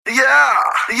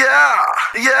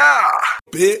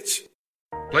Bitch.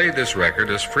 Play this record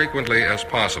as frequently as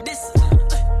possible. This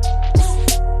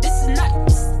is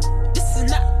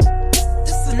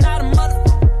not a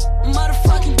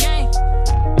motherfucking game,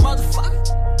 motherfucker.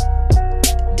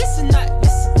 This is not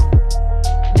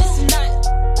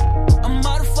a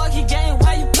motherfucking game.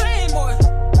 Why you playing, boy?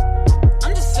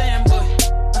 I'm just saying, boy.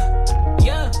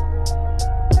 Yeah.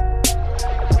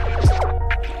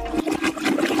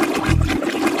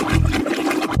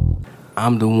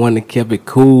 I'm the one that kept it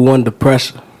cool under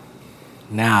pressure.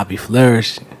 Now I be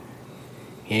flourishing.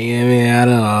 You get me? I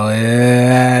don't know.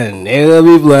 Yeah, nigga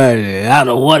be flourishing. I don't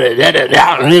know what it is.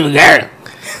 I don't even care.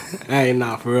 Hey,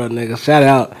 nah, for real, nigga. Shout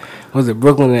out. Was it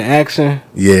Brooklyn in Action?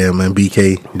 Yeah, man.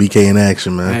 BK in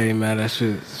action, man. Hey, man, that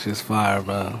shit's fire,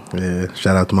 bro. Yeah,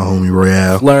 shout out to my homie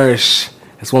Royale. Flourish.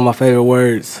 It's one of my favorite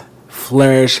words.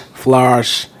 Flourish.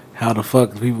 How the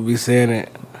fuck people be saying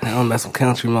it? I don't know, some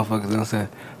country motherfuckers don't say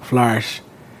flourish.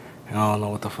 I don't know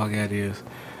what the fuck that is.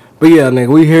 But yeah,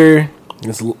 nigga, we here.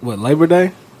 It's what, Labor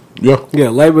Day? Yeah,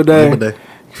 Labor Day. Labor Day.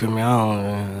 You feel me? I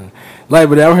don't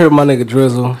Labor Day. I'm here with my nigga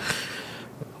Drizzle.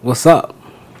 What's up?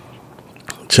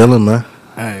 Chilling, man.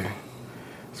 Hey,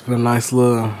 it's been a nice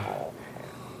little.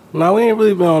 No, we ain't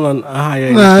really been on a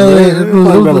hiatus. Nah,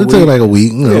 it it took like a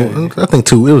week. You know, I think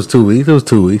 2. It was 2 weeks. Yeah,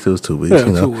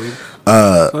 you know. 2 weeks.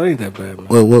 So it ain't that bad, man.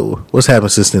 What's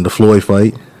happened since then? The Floyd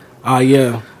fight.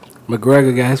 Yeah.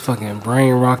 McGregor got his fucking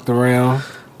brain rocked around.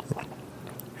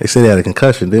 They said he had a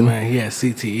concussion, didn't he? Man, he had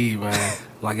CTE, man.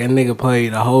 Like that nigga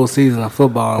played a whole season of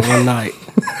football in one night.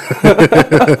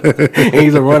 And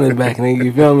he's a running back, nigga.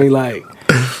 You feel me? Like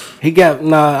he got I'm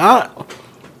not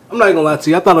gonna lie to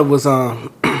you. I thought it was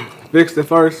fixed at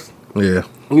first. Yeah.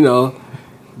 You know,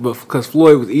 but because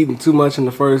Floyd was eating too much in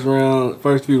the first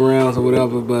few rounds or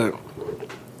whatever. But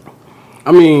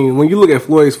I mean, when you look at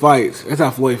Floyd's fights, that's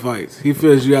how Floyd fights. He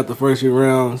fills you out the first few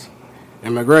rounds,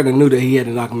 and McGregor knew that he had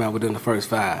to knock him out within the first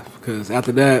 5. Because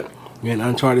after that, you're in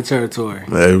uncharted territory.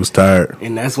 Yeah, he was tired.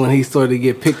 And that's when he started to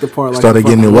get picked apart. Started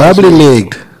getting it wobbly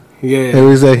legged. Yeah. It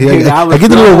was like, I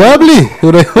get a little wobbly.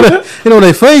 When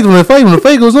they fight, when the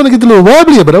fight goes on, I get a little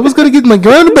wobbly. But I was gonna get my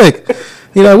ground back.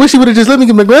 You know, I wish he would have just let me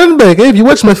get my ground back. Hey, if you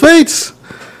watch my fights.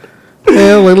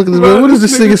 Yeah, like, look at this man. What is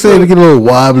this nigga saying to get a little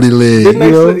wobbly leg?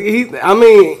 I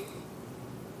mean,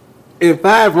 in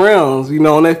 5 rounds, you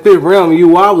know, on that 5th round, you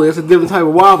wobbly. It's a different type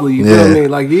of wobbly. You feel me?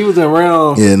 Like he was in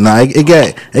round. Yeah,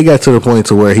 it got to the point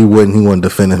to where he wasn't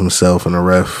defending himself in the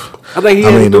ref. I think he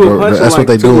had to do a punch. That's what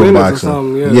they do in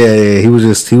boxing. Yeah, he was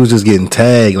just getting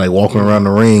tagged, like walking around the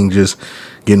ring, just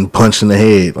getting punched in the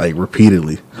head, like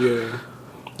repeatedly. Yeah.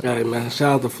 Hey man,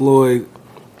 shout out to Floyd.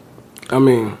 I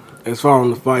mean, as far as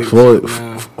the fight,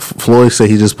 Floyd said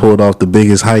he just pulled off the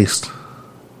biggest heist.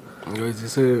 What you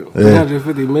said?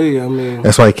 $350 million. I mean,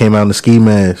 that's why he came out in the ski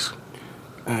mask.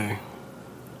 Hey.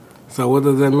 So what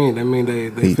does that mean? That mean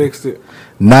they fixed it?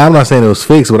 Nah, I'm not saying it was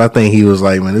fixed, but I think he was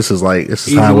like, man, this is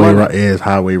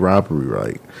highway robbery,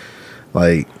 right?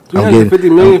 Like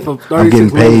 $350 million for 36 I'm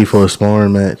getting paid minutes. for a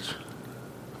sparring match.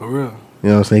 For real. You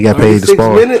know what I'm saying? He got paid to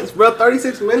spar.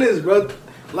 36 minutes, bro.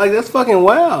 Like, that's fucking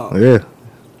wild. Yeah.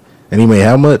 And he made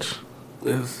how much?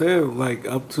 It said, like,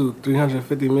 up to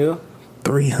 $350 million.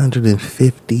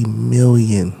 $350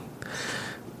 million.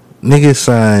 Niggas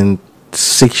signed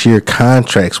 6-year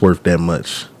contracts worth that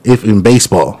much. If in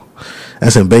baseball.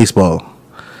 That's in baseball.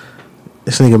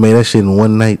 This nigga made that shit in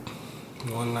one night.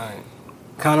 One night.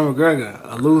 Conor McGregor,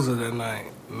 a loser that night,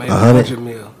 made $100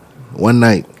 million. One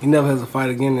night. He never has a fight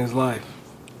again in his life.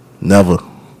 Never.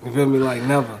 You feel me? Like,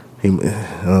 never.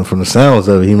 From the sounds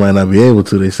of it, he might not be able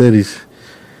to. They said his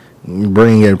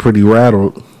brain got pretty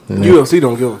rattled. UFC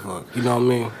don't give a fuck. You know what I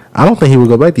mean? I don't think he would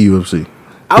go back to UFC.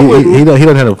 He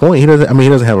doesn't have a point. He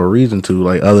doesn't have a reason to,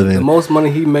 like, other than the most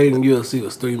money he made in UFC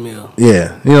was $3 million.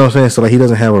 Yeah, you know what I'm saying. So like, he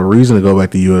doesn't have a reason to go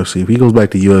back to UFC. If he goes back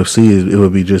to UFC, it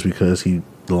would be just because he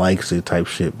likes it, type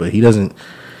shit. But he doesn't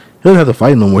have to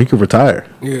fight no more. He could retire.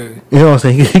 Yeah, you know what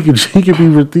I'm saying. He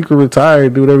could retire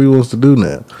and do whatever he wants to do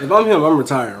now. If I'm him, I'm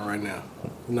retiring right now.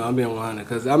 You know, I'm being 100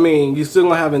 because I mean, you still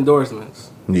gonna have endorsements.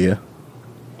 Yeah,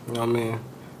 you know what I mean.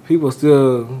 People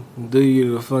still do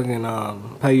you to fucking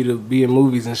pay you to be in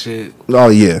movies and shit. Oh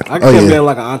yeah, I can see him being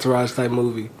like an Entourage type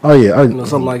movie. Oh yeah, you know,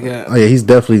 something like that. Oh yeah, he's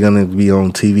definitely gonna be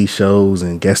on TV shows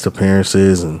and guest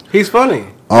appearances and. He's funny.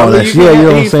 All that shit. Yeah, you know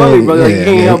what I'm saying. Funny, bro. You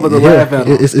can't help but to laugh at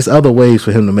him. It's other ways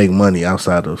for him to make money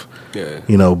outside of,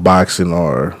 you know, boxing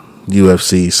or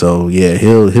UFC. So yeah,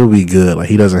 he'll be good. Like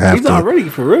he doesn't have to. He's already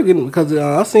for real getting because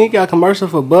I seen he got a commercial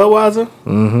for Budweiser.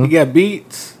 Mm-hmm. He got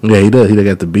Beats. Yeah, he does. He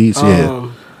got the Beats.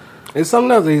 Yeah. It's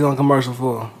something else that he's on commercial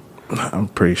for. I'm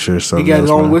pretty sure so. He got his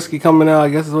own whiskey coming out. I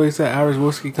guess that's what he said. Irish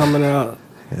whiskey coming out.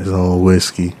 His own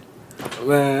whiskey.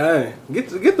 Man, hey,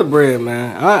 get the bread,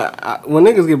 man. I when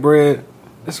niggas get bread,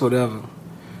 it's whatever.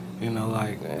 You know,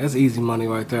 like that's easy money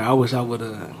right there. I wish I would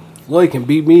have. Floyd can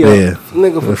beat me up, Yeah.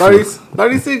 nigga, for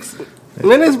 36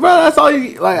 minutes, bro. That's all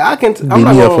you like. I can. Beat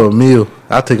me up for a meal.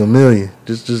 I'll take $1 million.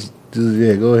 Just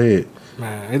yeah. Go ahead.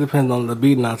 Man, it depends on the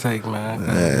beating I take, man.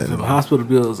 'Cause the hospital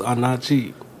bills are not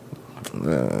cheap.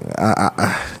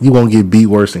 You won't get beat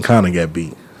worse than Conor got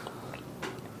beat.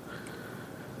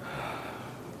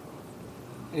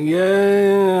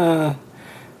 Yeah,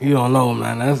 you don't know,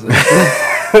 man. That's you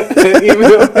feel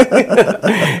me?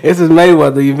 It's just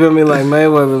Mayweather. You feel me? Like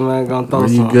Mayweather, man, gonna throw You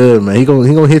something. good, man. He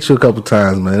gonna hit you a couple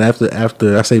times, man.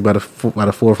 After I say by the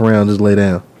fourth round, just lay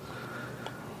down.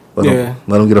 Let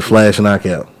him get a flash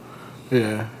knockout.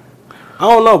 Yeah. I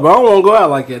don't know, bro. I don't want to go out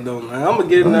like that, though, man. I'm gonna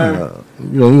get in there.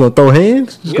 You gonna throw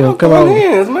hands? Just Yeah, gonna I'm come throwing out.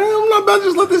 hands, man. I'm not about to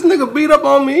just let this nigga beat up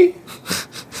on me.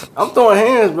 I'm throwing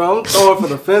hands, bro. I'm throwing for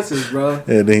the fences, bro.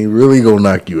 And then he really gonna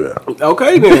knock you out.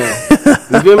 Okay, then.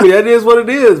 You feel me? That is what it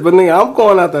is. But, nigga, I'm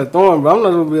going out there throwing, bro. I'm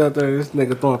not gonna be out there. This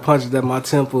nigga throwing punches at my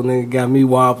temple, nigga, got me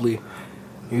wobbly.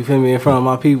 You feel me? In front of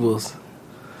my peoples.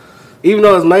 Even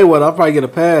though it's Mayweather, I'll probably get a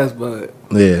pass, but,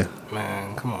 Yeah.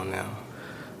 man, come on now.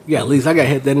 Yeah, at least I got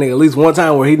hit that nigga at least one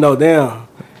time where he know down.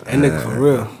 That nigga for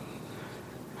real.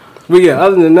 But yeah,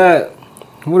 other than that,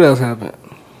 what else happened?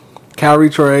 Kyrie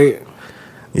trade.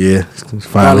 Yeah. It's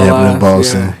finally happening in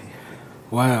Boston. Yeah.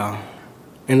 Wow.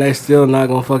 And they still not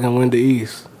gonna fucking win the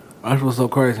East. That's what's so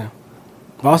crazy.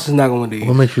 Boston's not gonna win the East.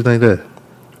 What makes you think that?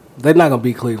 They're not gonna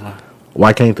beat Cleveland.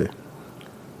 Why can't they?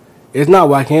 It's not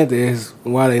why can't they, it's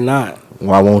why they not.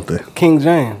 Why won't they? King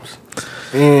James.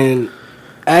 And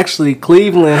actually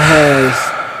Cleveland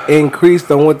has increased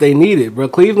on what they needed, bro.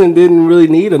 Cleveland didn't really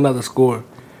need another scorer.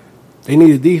 They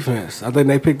needed defense. I think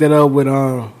they picked that up with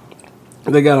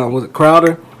they got was it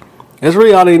Crowder? That's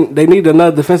really all they need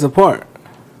another defensive part.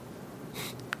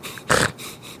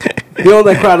 You don't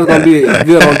think Crowder's gonna be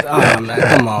good on man,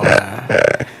 come on,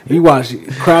 man. You watch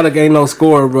Crowder ain't no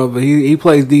scorer, bro, but he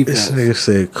plays defense. This nigga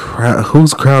said,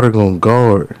 who's Crowder gonna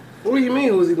guard? What do you mean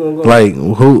who's he gonna go? Like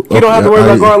who? You don't have to worry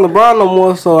about guarding LeBron no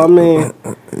more, so I mean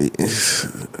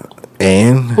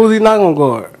And who's he not gonna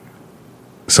guard?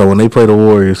 so when they play the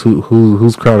Warriors,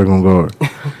 who's Crowder gonna guard?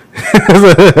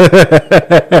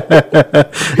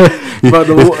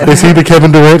 But Is he the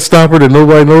Kevin Durant stopper that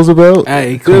nobody knows about?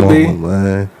 Hey, he could be. Come on,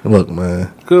 man. Look,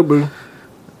 man. Could be.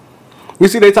 You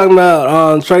see, they talking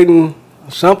about trading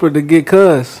Shumpert to get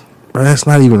Cuz. Bro, that's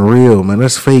not even real, man.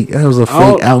 That's fake. That was a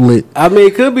fake outlet. I mean,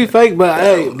 it could be fake,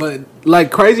 but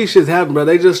like crazy shit's happened, bro.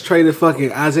 They just traded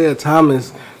fucking Isaiah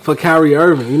Thomas for Kyrie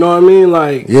Irving. You know what I mean?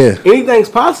 Like, Yeah. anything's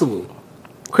possible.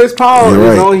 Chris Paul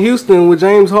You're is right. on Houston with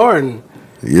James Harden.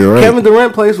 You're right. Kevin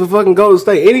Durant plays for fucking Golden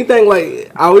State. Anything like,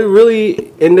 are we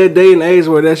really in that day and age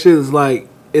where that shit is like,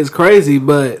 it's crazy,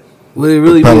 but would it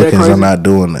really The be that Pelicans crazy? are not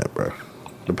doing that, bro.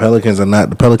 The Pelicans are not.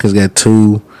 The Pelicans got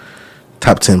 2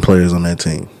 top 10 players on that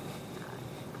team.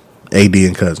 AD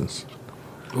and Cousins.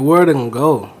 Where are they gonna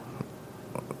go?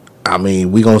 I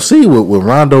mean, we gonna see with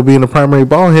Rondo being the primary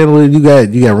ball handler. You got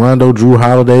Rondo, Drew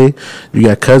Holiday, you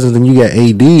got Cousins, and you got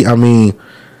AD. I mean,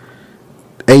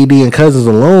 AD and Cousins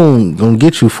alone gonna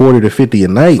get you 40 to 50 a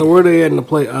night. So where they at in the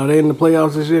play? Are they in the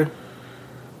playoffs this year?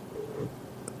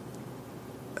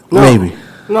 No. Maybe.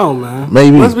 No, man.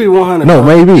 Maybe. Let's be 100. No,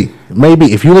 maybe.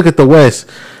 If you look at the West,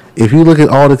 if you look at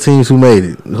all the teams who made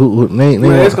it, who name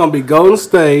Man, it's gonna be Golden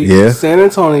State, Yeah. San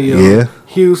Antonio, Yeah.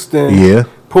 Houston, Yeah.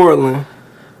 Portland.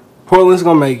 Portland's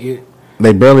gonna make it.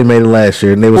 They barely made it last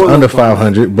year, and they was Portland's under gonna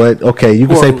 500. But okay, you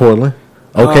can say Portland.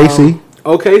 OKC.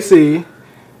 OKC.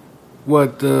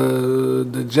 What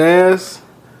the Jazz?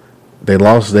 They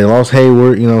lost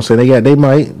Hayward. You know what I'm saying? They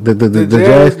might the Jazz,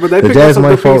 Jazz, but they the picked up Jazz some might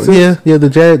good fall. pieces. Yeah,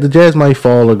 the Jazz might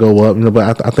fall or go up. You know,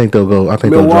 but I think they'll go. I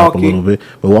think they'll drop a Milwaukee. little bit.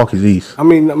 Milwaukee's East. I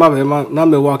mean, my bad, not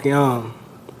Milwaukee.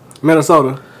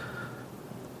 Minnesota.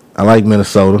 I like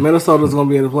Minnesota. Minnesota's gonna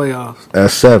be in the playoffs,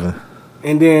 That's 7.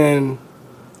 and then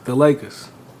the Lakers.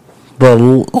 But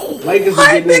Lakers are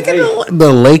getting in 8.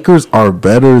 the Lakers are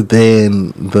better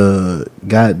than the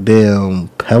goddamn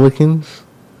Pelicans.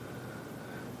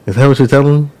 Is that what you're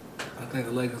telling me? I think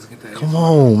the Lakers get that. Come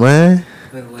on, man. I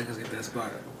think the Lakers get that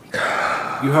spot.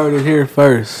 You heard it here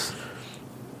first.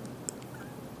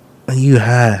 You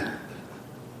high.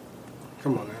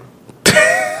 Come on now.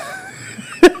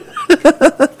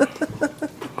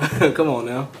 Come on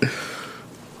now.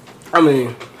 I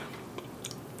mean,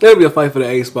 there'll be a fight for the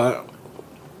A spot.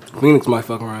 Phoenix might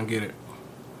fuck around and get it.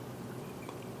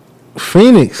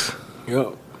 Phoenix.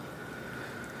 Yep.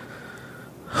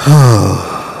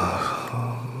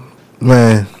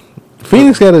 Man,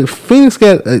 Phoenix got a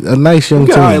nice young You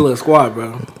got a team. little squad,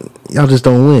 bro. Y'all just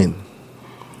don't win.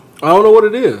 I don't know what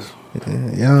it is.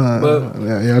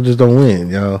 Y'all just don't win.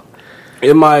 Y'all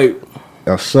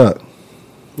suck.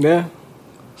 Yeah.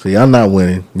 So y'all not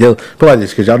winning. Put it like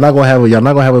this, because y'all not gonna have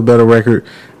a better record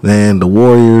than the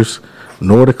Warriors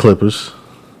nor the Clippers.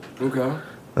 Okay. All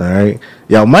right,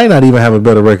 y'all might not even have a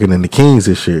better record than the Kings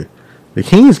this year. The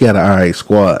Kings got an alright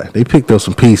squad. They picked up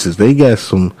some pieces. They got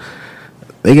some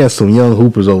young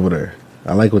hoopers over there.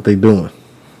 I like what they doing.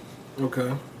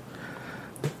 Okay.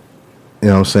 You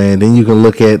know what I'm saying? Then you can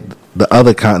look at the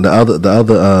other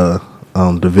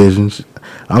divisions.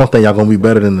 I don't think y'all gonna be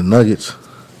better than the Nuggets.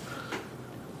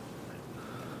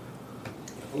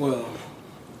 Well,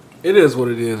 it is what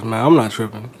it is, man. I'm not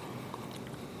tripping.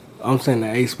 I'm saying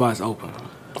the 8 spot's open.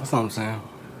 That's all I'm saying.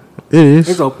 It is.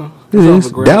 It's open. It It's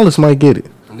is. over, Dallas might get it.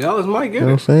 Dallas might You get know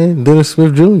what I'm it. saying? Dennis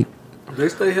Smith Jr. They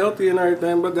stay healthy and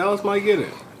everything, but Dallas might get it.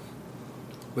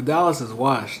 But Dallas is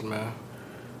washed, man.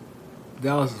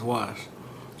 Dallas is washed.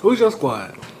 Who's your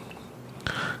squad?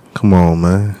 Come on,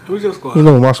 man. Who's your squad? You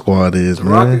know what my squad is, The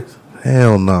man. Rockets?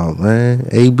 Hell no, man.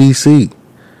 ABC.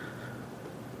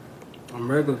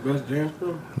 America's best jam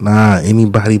crew? Nah,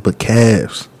 anybody but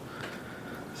Cavs.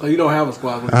 So you don't have a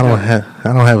squad with I don't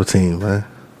have a team, man.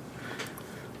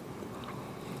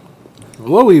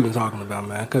 What we even talking about,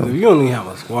 man? Because if you don't even have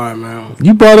a squad, man.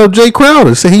 You brought up Jay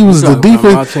Crowder. Said he was the talking about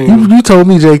defense. my team. You told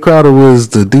me Jay Crowder was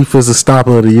the defensive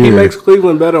stopper of the year. He makes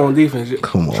Cleveland better on defense.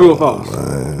 Come True or on, false?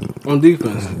 man. On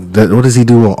defense. What does he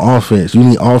do on offense? You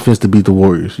need offense to beat the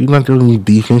Warriors. You not doing need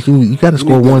defense. You got to You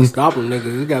score need to one. stop them,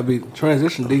 niggas. It got to be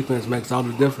transition defense makes all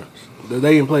the difference.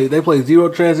 They play zero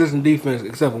transition defense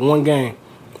except for one game.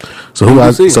 So who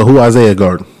Isaiah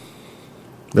guarding?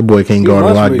 That boy can't guard a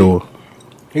lunch locked meat. door.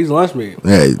 He's lunch meat.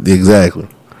 Yeah, exactly.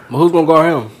 But who's gonna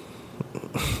guard him?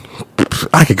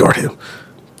 I could guard him.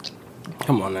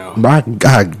 Come on now. But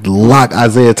I lock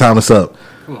Isaiah Thomas up.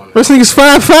 Come on now. This nigga's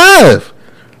 5'5".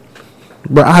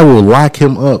 But I will lock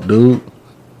him up, dude.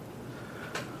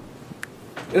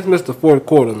 It's Mr. Fourth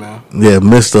Quarter, man. Yeah,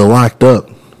 Mr. Locked Up.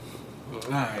 All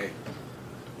right.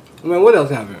 Man, what else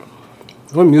happened?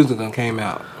 What music done came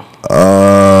out?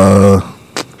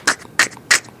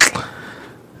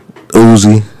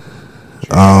 Uzi.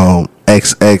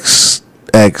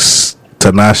 XXX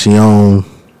Tenacion.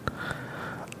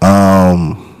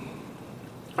 I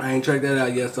ain't checked that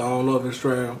out yet, so I don't know if it's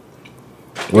trail.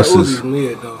 What's that this? Uzi's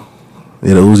mid, though.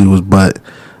 Yeah, the Uzi was butt.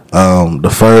 The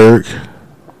Ferg.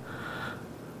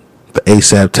 The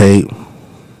ASAP tape.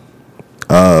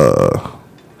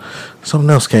 Something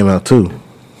else came out too.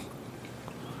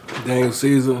 Daniel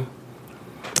Caesar.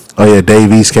 Oh yeah,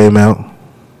 Dave East came out.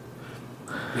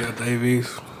 Yeah,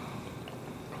 Davies.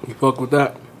 You fuck with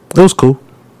that? It was cool.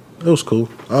 He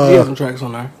had some tracks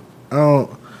on there. I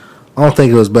don't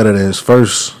think it was better than his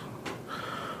first,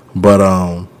 but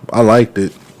I liked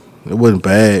it. It wasn't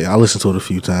bad. I listened to it a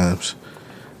few times,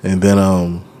 and then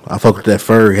I fuck with that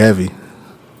Ferg heavy.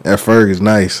 That Ferg is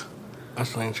nice. I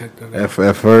still ain't checked that That out.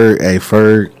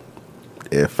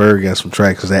 Ferg got some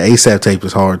tracks. 'Cause that ASAP tape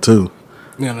is hard too.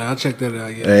 Yeah, no, I checked that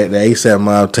out yet. The ASAP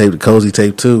Mob tape, the Cozy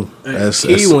tape too. That's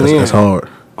hard.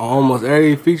 Almost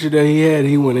every feature that he had,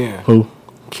 he went in. Who?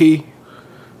 Key,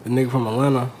 the nigga from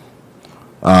Atlanta.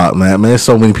 Man, there's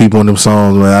so many people in them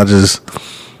songs, man. I just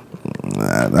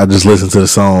listen to the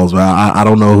songs, man. I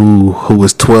don't know who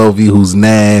is 12E, who's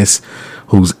Nas,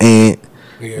 who's Ant.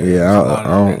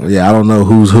 I don't know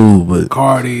who's who, but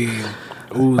Cardi,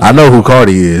 Uzi. I know who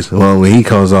Cardi is. Well, when he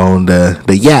comes on the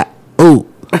yeah, ooh,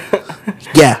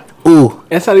 yeah, ooh,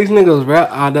 That's how these niggas rap.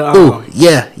 ooh,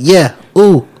 yeah,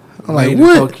 ooh. I'm like, Lady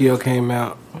what? Tokyo came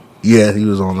out. Yeah, he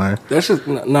was on there. That's just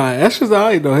that's just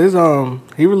alright though. His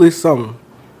he released something.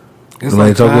 It's Lady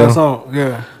like Tokyo? 5 songs.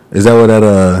 Yeah. Is that where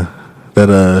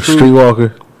that True.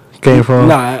 Streetwalker came from?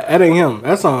 Nah, that ain't him.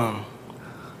 That's That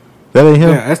ain't him.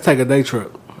 yeah. That's Take a Day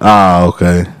Trip. Ah,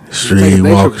 okay. Take a Day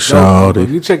Streetwalker, Trip is dope. If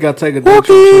shawty. you check out Take a Day Trip,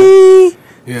 Walking.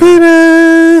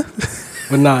 yeah.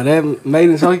 But that Made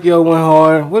in Tokyo went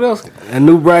hard. What else? And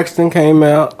New Braxton came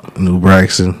out. New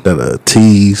Braxton, that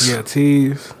tease. Yeah,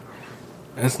 Tease.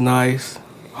 That's nice.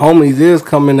 Homies is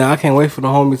coming out. I can't wait for the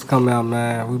Homies to come out,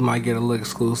 man. We might get a little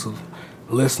exclusive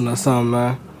listen or something,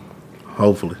 man.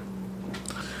 Hopefully.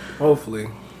 Hopefully. You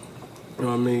know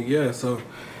what I mean? Yeah, so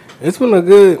it's been a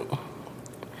good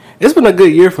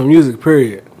year for music,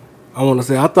 period. I want to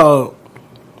say, I thought,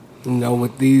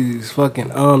 with these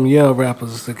fucking yeah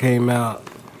rappers that came out,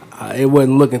 it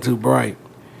wasn't looking too bright.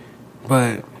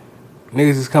 But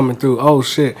niggas is coming through. Oh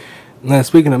shit. Now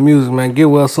speaking of music, man, get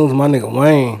well soon to my nigga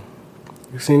Wayne.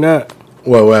 You seen that?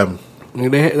 What happened?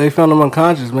 They found him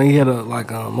unconscious, man. He had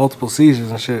multiple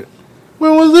seizures and shit.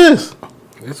 When was this?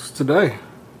 This was today.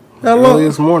 How Early long?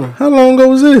 this morning. How long ago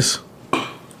was this? I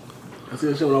see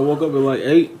that shit when I woke up at like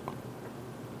 8.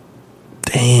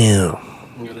 Damn.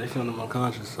 Yeah, they found him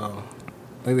unconscious, so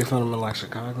I think they found him in like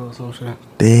Chicago or some shit.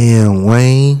 Damn,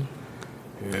 Wayne.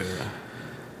 Yeah.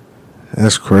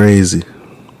 That's crazy.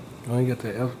 Oh, he got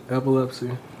the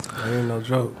epilepsy. That ain't no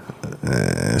joke.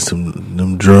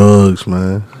 Them drugs,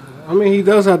 man. I mean, he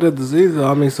does have that disease, though.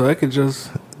 I mean, so it could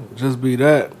just be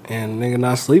that, and nigga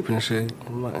not sleeping and shit.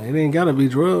 It ain't gotta be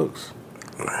drugs.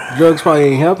 Drugs probably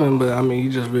ain't helping, but I mean,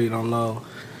 you just really don't know.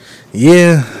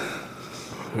 Yeah.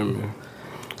 I mean,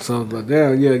 so, but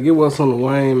damn, yeah, get what's on the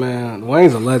Wayne, man.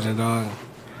 Wayne's a legend, dog.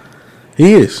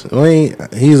 He is. Wayne,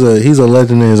 he's a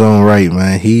legend in his own right,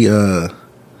 man. He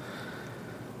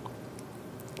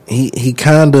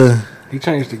kinda He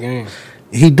changed the game.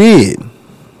 He did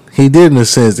in the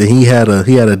sense that he had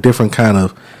a different kind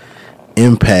of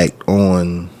impact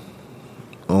on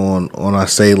I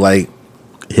say like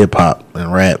hip hop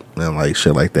and rap and like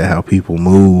shit like that, how people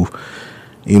move,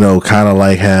 you know, kind of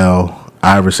like how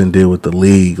Iverson did with the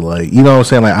league, like, you know what I'm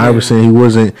saying, like Iverson, he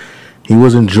wasn't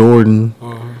Jordan, you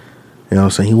know what I'm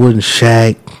saying, he wasn't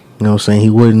Shaq, you know what I'm saying, he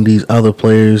wasn't these other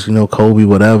players, you know, Kobe,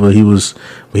 whatever, he was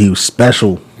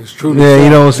special. He's true. Yeah, you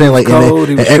know what I'm saying, like, cold,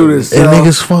 and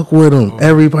niggas fuck with him.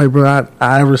 Everybody, bro,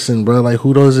 Iverson, bro, like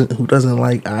who doesn't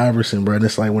like Iverson, bro? And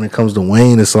it's like when it comes to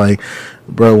Wayne, it's like,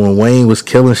 bro, when Wayne was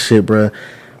killing shit, bro,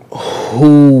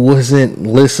 who wasn't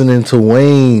listening to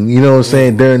Wayne? You know what I'm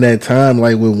saying? During that time,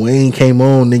 like when Wayne came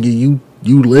on, nigga,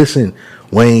 you listen.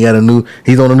 Wayne got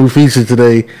he's on a new feature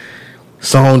today.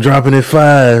 Song dropping at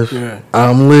 5. Yeah.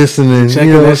 I'm listening. Checking,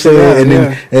 you know what I'm saying?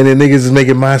 Out, and then niggas is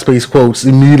making MySpace quotes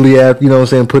immediately after, you know what I'm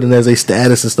saying, putting as a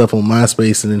status and stuff on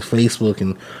MySpace and then Facebook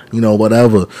and, you know,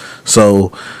 whatever.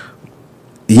 So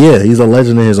yeah, he's a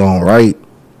legend in his own right.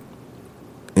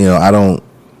 You know,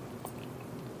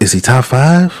 is he top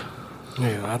 5?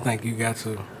 Yeah, I think you got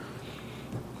to.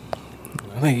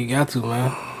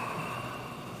 Man.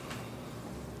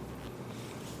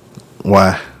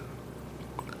 Why?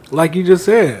 Like you just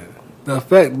said, the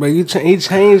effect, but he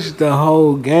changed the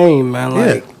whole game, man.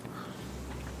 Like,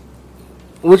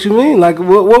 what you mean? Like,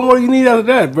 what more do you need out of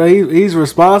that, bro? He's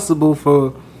responsible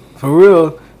for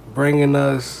real, bringing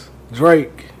us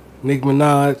Drake, Nicki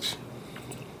Minaj.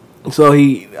 So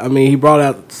he brought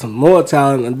out some more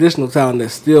talent, additional talent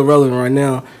that's still relevant right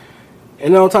now.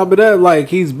 And on top of that, like,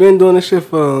 he's been doing this shit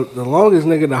for the longest,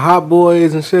 nigga. The Hot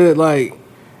Boys and shit, like,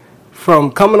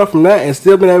 from coming up from that and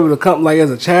still being able to come, like,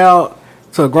 as a child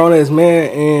to a grown-ass man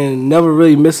and never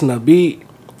really missing a beat,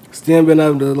 still being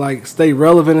able to, like, stay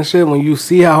relevant and shit. When you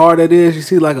see how hard that is, you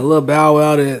see, like, a little Bow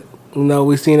Wow that, you know,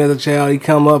 we seen as a child. He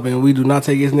come up and we do not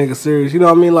take his nigga serious. You know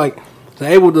what I mean? Like,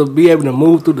 to be able to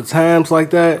move through the times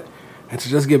like that and to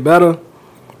just get better,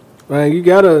 man, you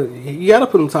gotta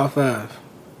put him top 5.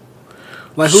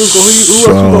 Like, who else you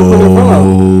gonna put in front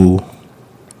of?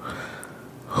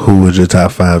 Who would your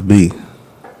top 5 be?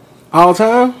 All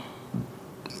time?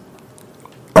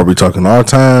 Are we talking all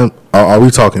time? Are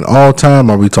we talking all time?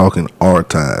 Or are we talking our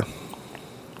time?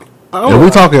 If we're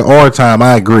talking our time,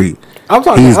 I agree. I'm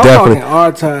talking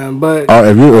our time, but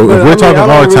if we're talking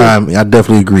our time, I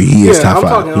definitely agree. He is top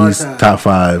 5. He's top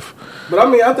 5. But I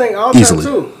mean, I think all easily.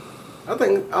 Time too. I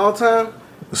think all time.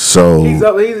 So he's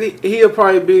up. He'll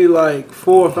probably be like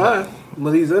 4 or 5,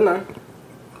 but he's in there.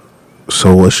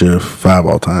 So what's your 5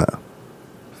 all time?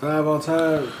 5 all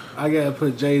time. I gotta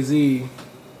put Jay-Z.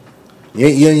 Yeah.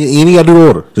 You ain't gotta do the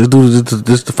order. Just do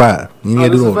just the 5. You ain't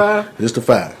gotta do the order. 5? Just the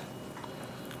 5.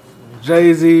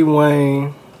 Jay-Z,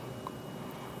 Wayne.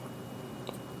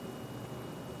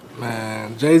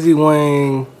 Man, Jay-Z,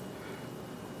 Wayne.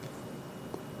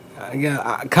 I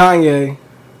got Kanye.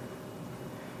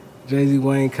 Jay-Z,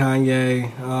 Wayne,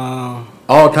 Kanye.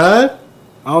 All time?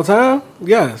 All time?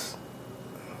 Yes.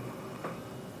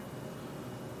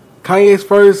 Kanye's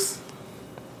first,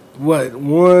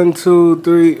 1, 2,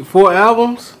 3, 4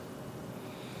 albums?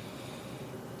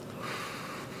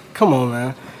 Come on,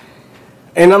 man.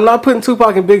 And I'm not putting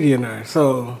Tupac and Biggie in there,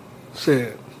 so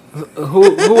shit.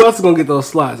 Who else is gonna get those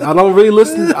slots? I don't really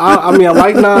listen. I mean, I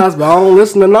like Nas, but I don't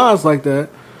listen to Nas like that.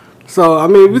 So I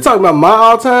mean, if we talking about my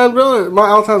all time, bro, my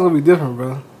all time's gonna be different,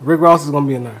 bro. Rick Ross is gonna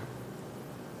be in there,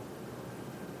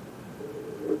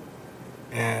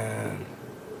 and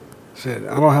shit,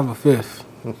 I don't have a 5th.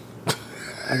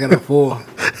 I got a 4.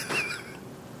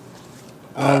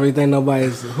 I don't really think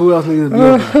nobody's. Who else needs to be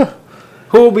in there?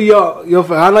 Who will be your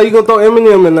I know you gonna throw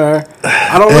Eminem in there.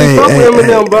 I don't really fuck with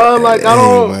Eminem, bro. Like I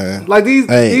don't like these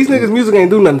niggas' music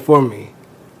ain't do nothing for me.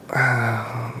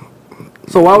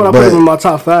 So why would I put him in my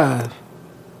top 5?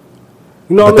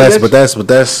 You know what I mean? But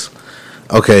that's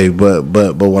okay. But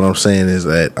what I'm saying is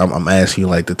that I'm asking you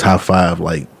like the top 5.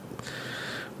 Like,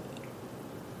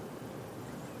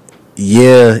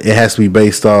 yeah, it has to be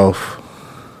based off.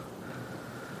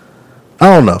 I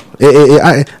don't know.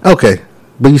 Okay,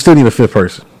 but you still need a 5th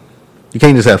person. You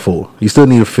can't just have 4. You still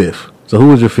need a 5th. So who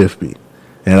would your 5th be?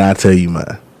 And I'll tell you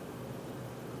mine.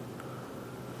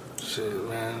 Shit,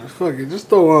 man. Fuck it. Just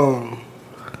throw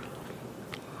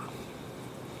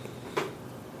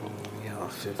y'all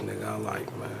 5th nigga I like,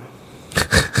 man.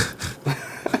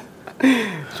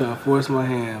 Trying to force my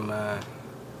hand, man.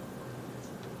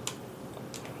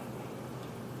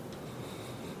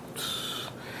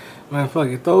 Man, fuck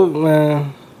it. Throw,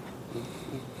 man.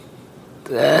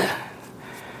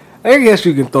 I guess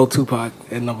you can throw Tupac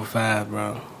at number 5,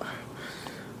 bro.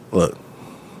 Look.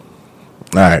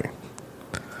 All right.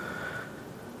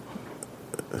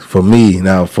 For me,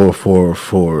 now for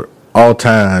all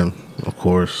time, of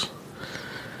course,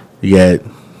 you got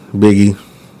Biggie,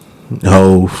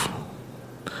 Hove,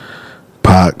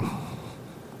 Pac.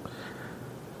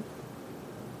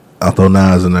 I'll throw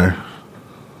Nas in there.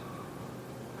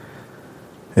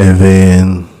 And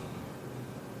then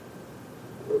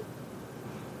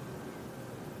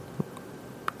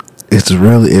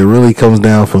it really comes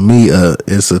down for me.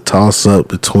 It's a toss up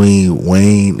between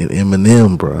Wayne and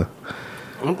Eminem, bro.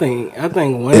 I think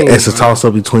Wayne. It's a toss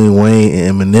up between Wayne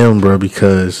and Eminem, bro.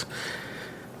 Because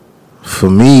for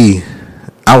me,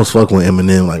 I was fucking with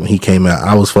Eminem like when he came out.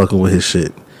 I was fucking with his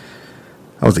shit.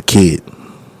 I was a kid,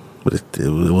 but it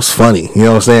was funny. You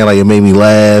know what I'm saying? Like it made me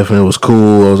laugh and it was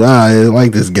cool. I was I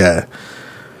like this guy,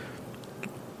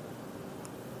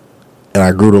 and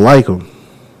I grew to like him.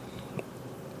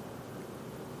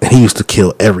 And he used to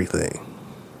kill everything.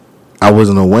 I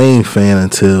wasn't a Wayne fan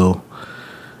until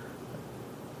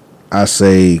I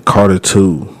say Carter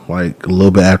 2, like a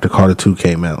little bit after Carter 2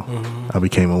 came out. I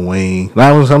became a Wayne.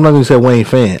 I'm not going to say Wayne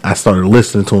fan. I started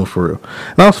listening to him for real.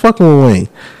 And I was fucking with Wayne.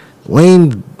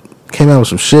 Wayne came out with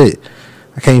some shit.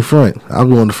 I can't front. I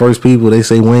was one of the first people. They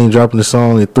say Wayne dropping the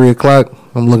song at 3 o'clock.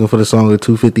 I'm looking for the song at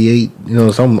 2:58. You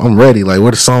know, so I'm ready. Like,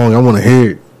 what the song? I want to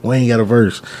hear it. Wayne got a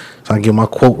verse. So I get my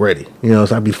quote ready. You know,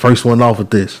 so I'd be the first one off with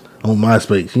this on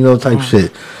MySpace. You know, type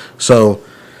shit. So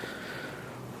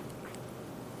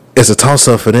it's a toss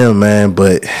up for them, man.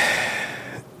 But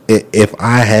if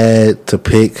I had to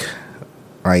pick,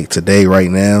 like today, right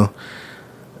now,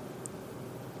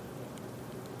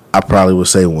 I probably would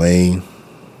say Wayne,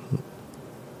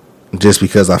 just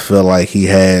because I feel like he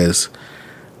has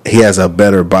a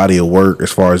better body of work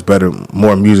as far as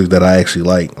more music that I actually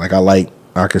like.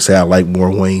 I could say I like more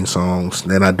Wayne songs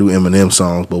than I do Eminem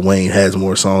songs, but Wayne has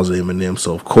more songs than Eminem,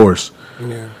 so of course,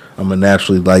 I'm gonna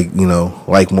naturally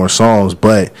like more songs.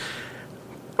 But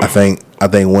I think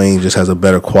Wayne just has a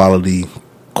better quality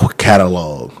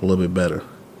catalog, a little bit better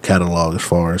catalog as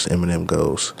far as Eminem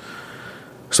goes.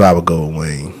 So I would go with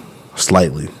Wayne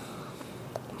slightly.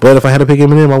 But if I had to pick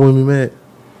Eminem, I wouldn't be mad.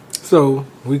 So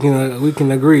we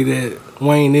can agree that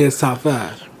Wayne is top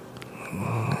 5.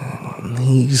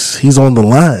 He's on the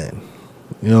line.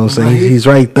 You know what I'm saying? He's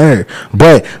right there.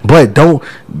 But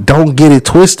don't get it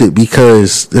twisted,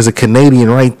 because there's a Canadian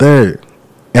right there,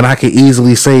 and I could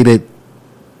easily say that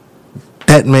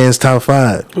man's top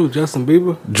 5. Who, Justin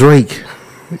Bieber? Drake.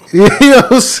 You know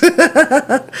what I'm saying?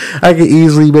 I could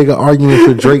easily make an argument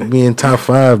for Drake being top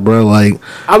 5, bro. Like,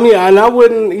 I mean, and I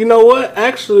wouldn't. You know what?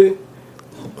 Actually,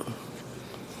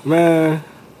 man,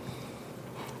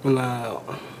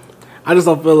 I just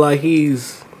don't feel like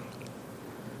he's.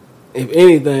 If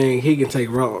anything, he can take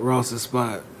Ross's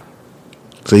spot.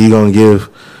 So you gonna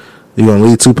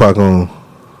leave Tupac on?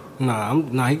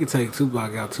 Nah, he can take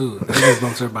Tupac out too. He just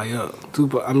bumps everybody up.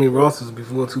 Ross is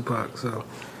before Tupac, so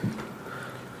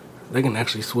they can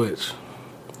actually switch.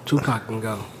 Tupac can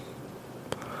go.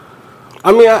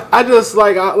 I mean, I just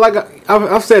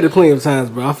I've said it plenty of times,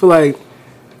 bro. I feel like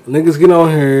niggas get on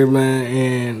here, man,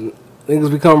 and niggas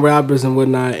become rappers and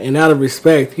whatnot, and out of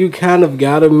respect, you kind of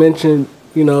gotta mention,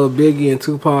 Biggie and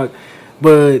Tupac.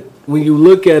 But when you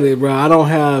look at it, bro, I don't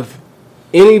have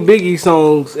any Biggie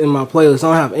songs in my playlist. I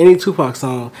don't have any Tupac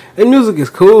songs. And music is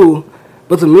cool,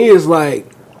 but to me, it's like,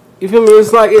 you feel me?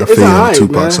 It's like it's alright, man.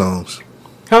 Tupac songs.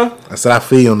 Huh? I said I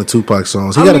feel you on the Tupac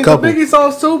songs. He got a couple Biggie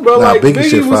songs too, bro. Nah, like Biggie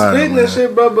was fire, spitting man. and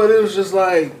shit, bro. But it was just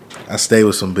like, I stay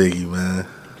with some Biggie, man.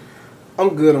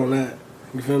 I'm good on that.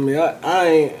 You feel me? I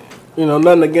ain't,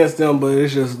 nothing against them, but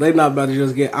it's just they not about to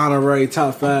just get honorary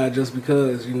top 5 just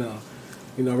because,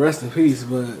 rest in peace.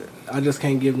 But I just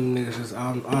can't give them niggas just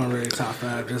honorary top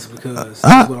 5 just because that's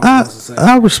what I'm supposed to say.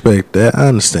 I respect that. I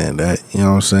understand that. You know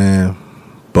what I'm saying?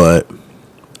 But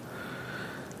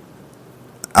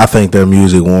I think their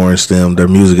music warrants them. Their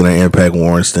music and their impact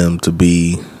warrants them to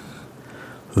be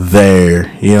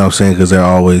there. You know what I'm saying? Because they're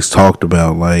always talked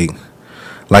about. Like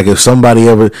if somebody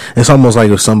ever, it's almost like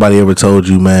if somebody ever told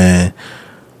you, man,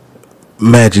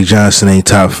 Magic Johnson ain't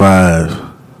top 5.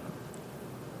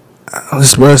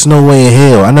 There's no way in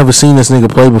hell. I never seen this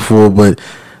nigga play before, but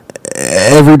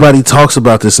everybody talks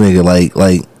about this nigga. Like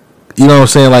you know what I'm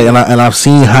saying? Like, and I've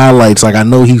seen highlights. Like, I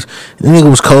know the nigga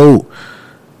was cold.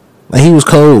 Like, he was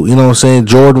cold. You know what I'm saying?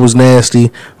 Jordan was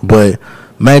nasty, but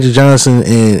Magic Johnson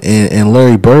and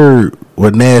Larry Bird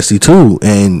were nasty too.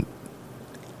 And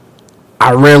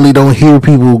I rarely don't hear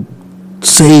people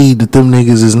say that them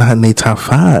niggas is not in their top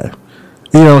 5.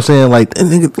 You know what I'm saying? Like,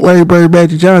 Larry Bird,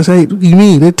 Magic Johnson, hey, what do you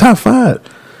mean? They're top 5.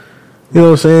 You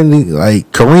know what I'm saying?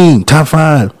 Like, Kareem, top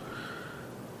 5.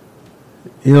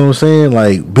 You know what I'm saying?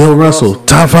 Like, Bill Russell,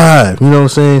 top 5. You know what I'm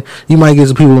saying? You might get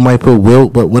some people who might put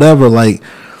Wilt, but whatever. Like,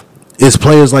 it's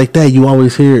players like that you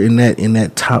always hear in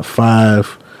that top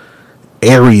 5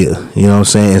 area. You know what I'm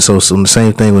saying? And so the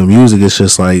same thing with music. It's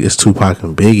just like, it's Tupac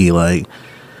and Biggie. Like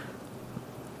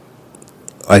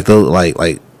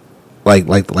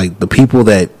the people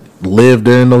that lived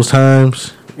during those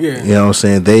times. Yeah. You know what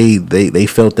I'm saying? They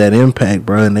felt that impact,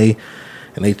 bro, and they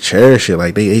cherish it.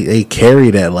 Like, they carry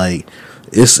that. Like,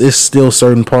 it's still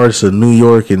certain parts of New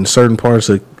York and certain parts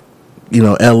of, you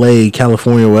know, LA,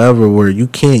 California, wherever, where you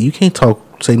can't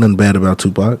say nothing bad about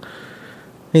Tupac.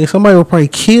 Nigga, somebody will probably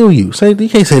kill you. You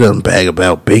can't say nothing bad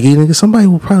about Biggie. Nigga, somebody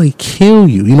will probably kill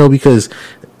you. You know, because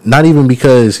not even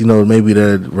because, you know, maybe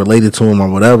they're related to him or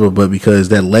whatever, but because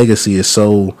that legacy is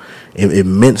so, it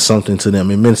meant something to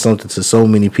them. It meant something to so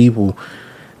many people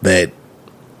that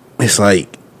it's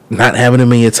like not having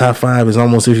him in your top 5 is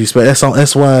almost disrespect.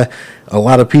 That's why a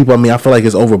lot of people, I mean, I feel like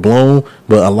it's overblown,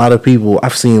 but a lot of people,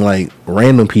 I've seen like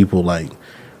random people like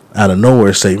out of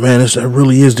nowhere say, man, that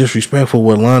really is disrespectful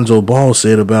what Lonzo Ball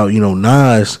said about, you know,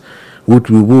 Nas,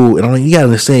 woo. And I'm like, you gotta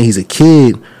understand he's a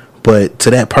kid. But to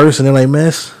that person, they're like,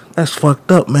 man, that's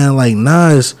fucked up, man. Like,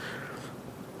 Nas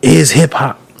is hip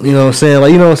hop. You know what I'm saying?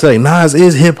 Like, you know what I'm saying? Nas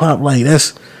is hip hop. Like,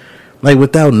 that's like,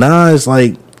 without Nas,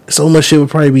 like, so much shit would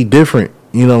probably be different.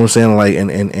 You know what I'm saying? Like,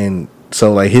 and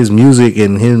so like his music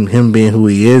and him being who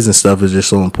he is and stuff is just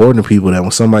so important to people that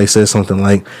when somebody says something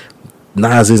like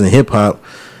Nas isn't hip hop,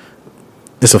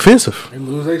 it's offensive. They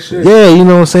lose their shit. Yeah, you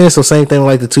know what I'm saying? So same thing with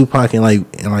like the Tupac and like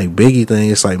Biggie thing.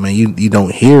 It's like, man, you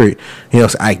don't hear it. You know,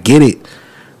 I get it,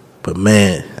 but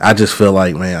man, I just feel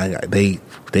like, man, they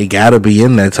gotta be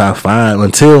in that top 5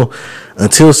 until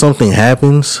something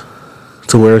happens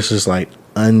to where it's just like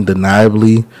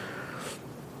undeniably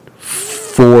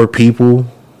 4 people,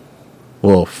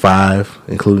 well 5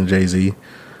 including Jay-Z,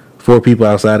 4 people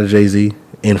outside of Jay-Z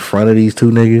in front of these 2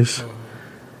 niggas.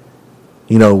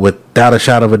 You know, without a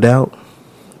shot of a doubt,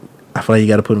 I feel like you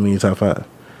got to put them in your top 5.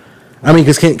 I mean,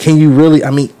 because can you really?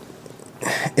 I mean,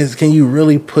 can you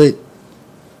really put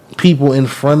people in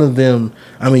front of them?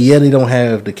 I mean, yeah, they don't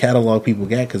have the catalog people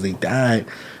got because they died,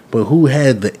 but who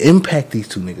had the impact these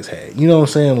 2 niggas had? You know what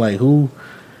I'm saying? Like, who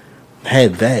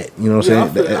had that? You know what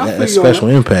I'm saying? That special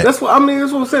impact. That's what I mean.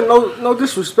 That's what I'm saying. No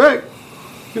disrespect.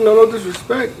 You know, no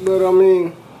disrespect, but I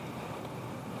mean,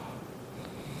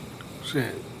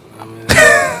 shit. I mean,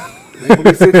 they can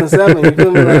be 6 and 7. You feel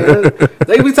me? Like,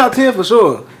 they can be top 10 for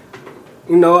sure.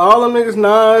 You know, all them niggas,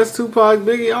 Nas, Tupac,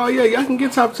 Biggie. Oh yeah, y'all can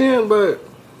get top 10, but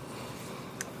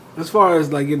as far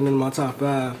as like getting in my top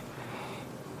 5,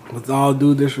 with all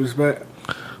due disrespect,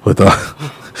 with all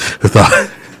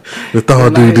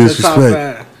due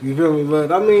disrespect, you feel me?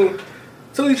 But I mean,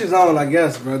 to each his own, I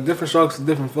guess, bro. Different strokes for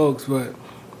different folks, but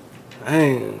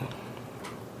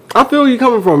I feel where you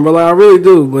coming from, bro. Like, I really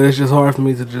do, but it's just hard for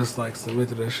me to just like submit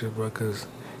to that shit, bro. Because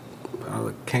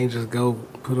I can't just go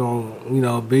put on, you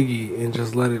know, Biggie and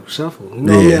just let it shuffle. You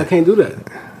know what I mean? I can't do that.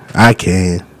 I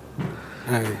can.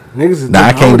 Hey, niggas is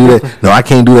I can't do that. No, I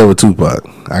can't do that with Tupac.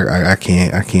 I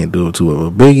can't do it with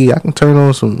Tupac. But Biggie, I can turn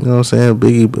on some, you know what I'm saying,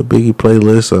 Biggie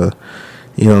playlist,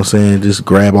 you know what I'm saying, just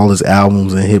grab all his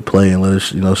albums and hit play and let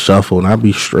it, you know, shuffle, and I'll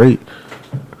be straight.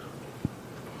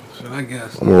 So I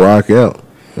guess I'm gonna rock out.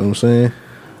 You know what I'm saying?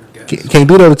 Can't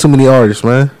do that with too many artists,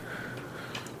 man.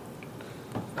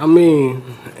 I mean,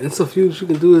 it's a few that you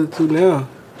can do it to now.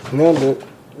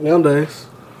 Nowadays.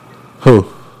 Who?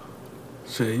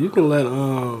 Shit, you can let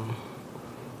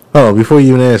Oh, before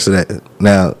you even answer that,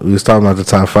 now we was talking about the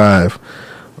top 5.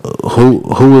 Who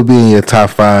would be in your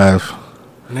top 5?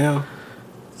 Now?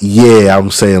 Yeah,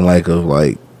 I'm saying like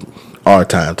our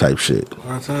time type shit.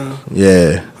 Our time.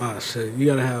 Yeah. Oh shit, you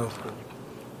gotta have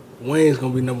Wayne's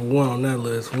gonna be number one on that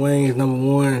list. Wayne's number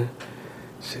one.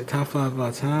 Shit, top 5 of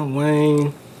our time.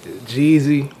 Wayne,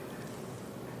 Jeezy.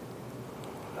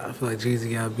 I feel like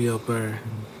Jeezy gotta be up there.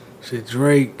 Shit,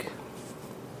 Drake.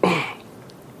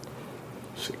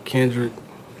 Shit, Kendrick.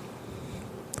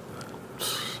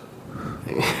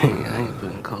 I ain't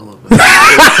putting Cole up there.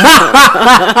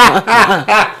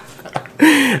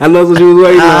 I know that's what you was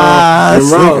waiting on.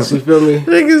 And Ross, you feel me?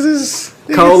 Niggas is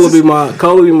Cole will be my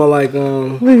like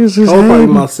niggas is Cole probably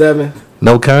hating. my 7.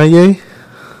 No Kanye.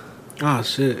 Ah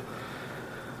shit.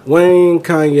 Wayne,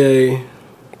 Kanye,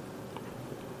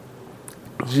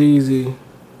 Jeezy,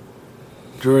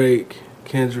 Drake,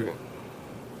 Kendrick.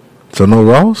 So no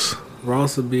Ross.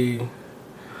 Ross would be.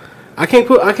 I can't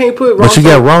put Ross. But you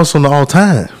got Ross on the all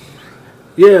time.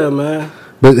 Yeah, man.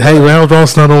 But hey,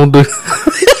 Ross not on the.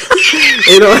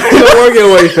 It don't work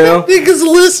that way, fam. Niggas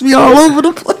list me all over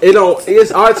the place. It don't.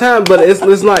 It's our time, but it's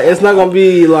not. It's not gonna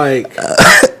be like.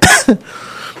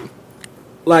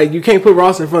 Like you can't put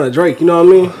Ross in front of Drake. You know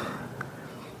what I mean?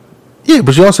 Yeah,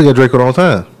 but you also got Drake on all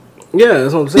time. Yeah,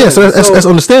 that's what I'm saying. Yeah, so that's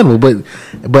understandable.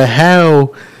 But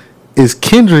how is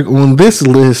Kendrick on this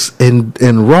list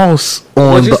and Ross on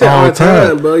But you the said all our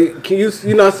time? time, but can you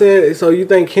know what I'm saying? So you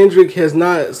think Kendrick has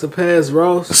not surpassed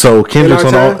Ross? So Kendrick's in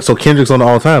on our all. time? So Kendrick's on the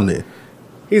all time then.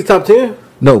 He's top 10.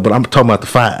 No, but I'm talking about the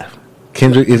 5.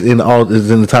 Kendrick is in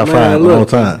the top 5 Man, of look, all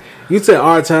time. You said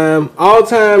our time. All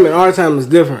time and our time is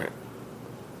different.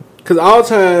 Cause all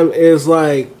time is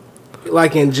like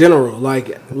in general,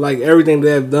 like everything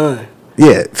they've done.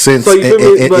 Yeah, since So you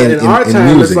feel me? But in our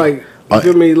time, music. it's like you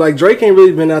feel me? Like Drake ain't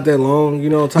really been out that long, you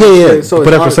know. Type Yeah. shit. So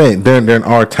But it's that's what I'm saying. During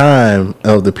our time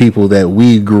of the people that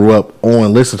we grew up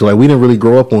on listening to, like we didn't really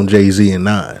grow up on Jay-Z and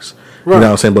Nas. You know what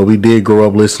I'm saying? But we did grow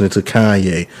up listening to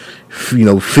Kanye,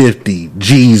 50,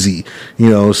 Jeezy, you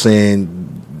know what I'm saying?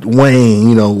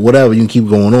 Wayne, whatever, you can keep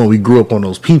going on. We grew up on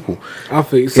those people. I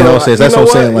feel You know what I'm saying? That's what I'm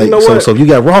saying. Like, so if you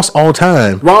got Ross all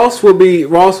time. Ross will be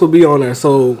on there.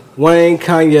 So Wayne,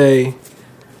 Kanye,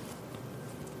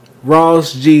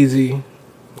 Ross, Jeezy,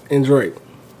 and Drake.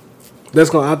 I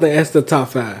think that's the top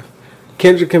 5.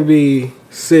 Kendrick can be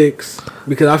 6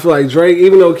 because I feel like Drake,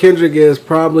 even though Kendrick is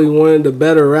probably one of the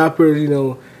better rappers,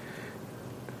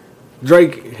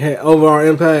 Drake had overall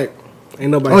impact. Ain't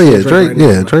nobody. Oh yeah, seeing Drake. Right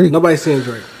Yeah, now, Drake. Nobody's seeing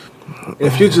Drake.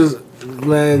 And Future's,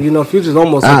 man, Future's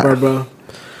almost up there, bro.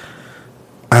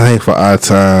 I think for our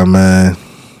time, man,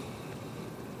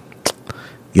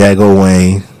 gotta go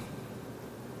Wayne,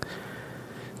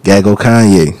 gotta go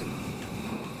Kanye,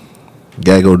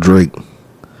 gotta go Drake.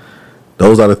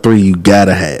 Those are the 3 you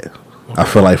gotta have. I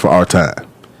feel like for our time,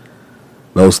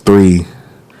 those 3.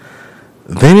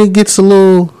 Then it gets a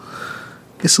little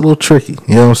tricky.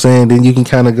 You know what I'm saying? Then you can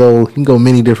kind of go. You can go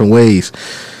many different ways.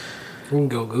 You can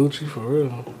go Gucci for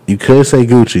real. You could say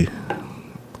Gucci.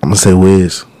 I'm gonna say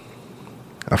Wiz.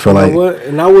 I feel like what?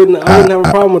 And I wouldn't have a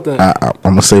problem with that.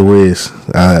 I'm gonna say Wiz.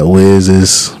 Wiz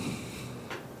is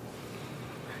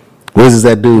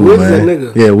that dude, Wiz is man. that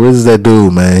nigga. Yeah, Wiz is that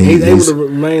dude, man. He's able to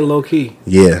remain low key.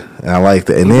 Yeah, and I like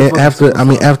that. And then What the fuck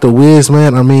is after Wiz,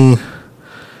 man,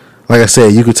 like I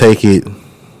said, you could take it.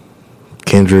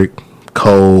 Kendrick,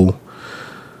 Cole.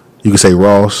 You could say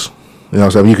Ross. You know what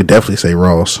I'm saying? You could definitely say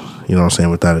Ross. You know what I'm saying?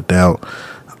 Without a doubt.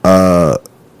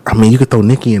 You could throw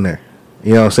Nicki in there.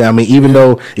 You know what I'm saying? Even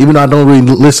though I don't really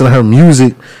listen to her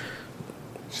music,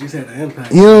 She's had an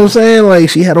impact. you know what I'm saying? Like,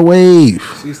 she had a wave.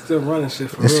 She's still running shit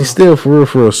for And real. she's still for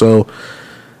real. So,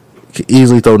 could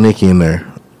easily throw Nicki in there.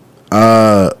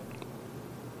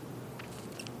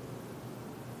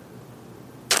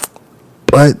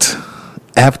 But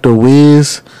after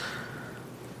Wiz,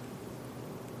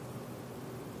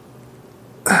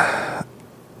 I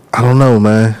don't know,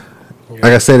 man.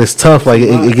 Like I said, it's tough. Like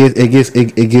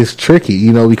it gets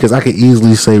tricky, because I could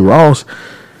easily say Ross,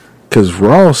 because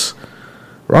Ross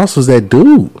was that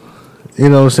dude. You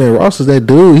know what I'm saying? Ross is that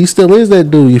dude. He still is that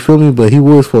dude. You feel me? But he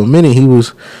was for a minute. He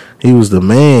was the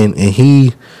man, and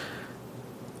he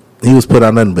was put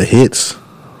out nothing but hits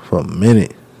for a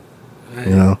minute.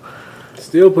 You know.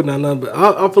 Still putting out nothing, but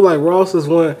I feel like Ross is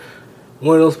one of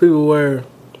those people where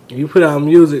you put out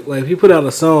music, like if you put out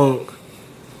a song,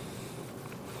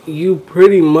 you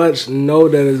pretty much know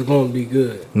that it's going to be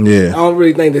good. I Yeah. don't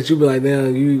really think that you be like,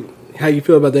 damn, how you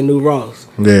feel about that new Ross?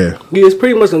 Yeah. It's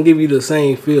pretty much going to give you the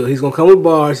same feel. He's going to come with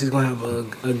bars. He's going to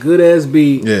have a good ass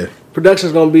beat. Yeah.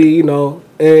 Production's going to be,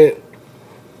 and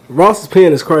Ross's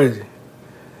pen is crazy.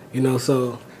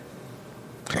 So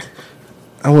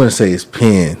I wouldn't say his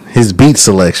pen, his beat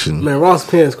selection. Man, Ross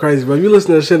Penn is crazy, bro. You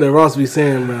listen to the shit that Ross be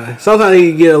saying, bro. Sometimes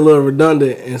he get a little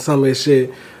redundant in some of his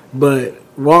shit, but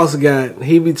Ross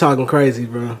he be talking crazy,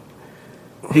 bro.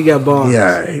 He got bars.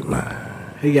 Yeah, alright,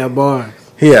 man. He got bars.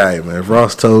 Yeah, alright, man. If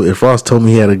Ross told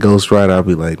me he had a ghostwriter, I'd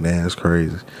be like, man, that's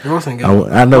crazy. Ross ain't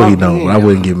got I know he don't, but I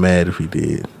wouldn't get mad if he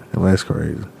did. Well, that's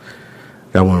crazy.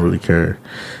 I wouldn't really care.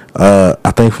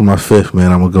 I think for my fifth,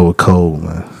 man, I'm gonna go with Cole,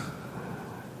 man.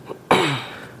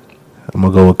 I'm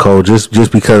gonna go with Cole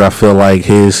just because I feel like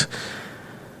his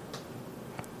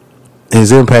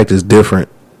impact is different.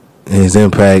 His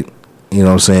impact, you know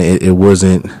what I'm saying, it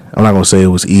wasn't, I'm not gonna say it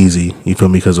was easy, you feel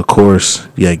me, because of course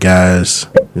you had guys,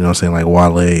 you know what I'm saying, like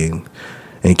Wale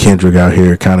and Kendrick out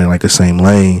here kind of like the same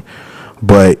lane,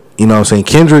 but you know what I'm saying,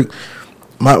 Kendrick,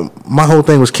 my whole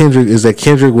thing was Kendrick is that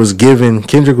Kendrick was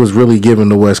really giving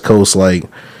the West Coast, like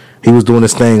he was doing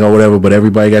his thing or whatever, but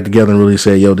everybody got together and really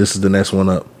said, yo, this is the next one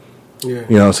up. Yeah.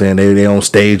 You know what I'm saying? They on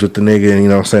stage with the nigga, and you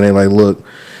know what I'm saying? They like, look,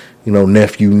 you know,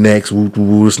 nephew next, woo, woo,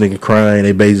 woo, this nigga crying.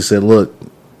 They basically said, look,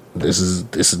 this is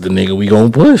the nigga we gonna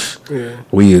push. Yeah.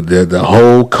 The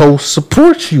whole coast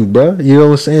supports you, bro. You know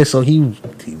what I'm saying? So he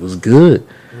was good.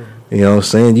 Mm-hmm. You know what I'm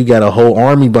saying? You got a whole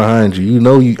army behind you. You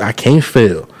know I can't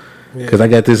fail. Because I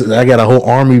got a whole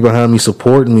army behind me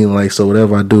supporting me, like, so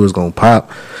whatever I do is gonna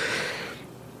pop.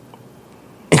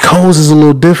 And Coles is a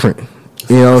little different.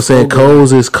 You know what I'm saying?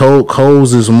 Coles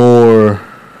is more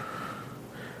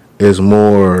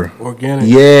organic.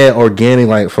 Yeah, organic.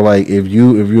 Like for like if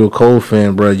you're a Cole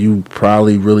fan, bro, you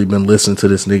probably really been listening to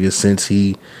this nigga since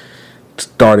he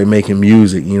started making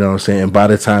music. You know what I'm saying? And by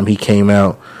the time he came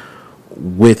out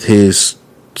with his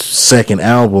second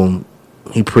album,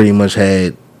 he pretty much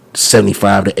had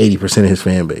 75 to 80% of his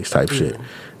fan base type shit.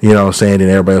 You know what I'm saying? And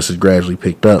everybody else has gradually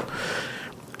picked up.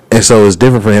 And so it's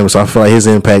different for him. So I feel like his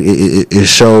impact, it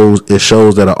shows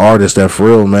that an artist that for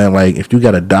real, man, like if you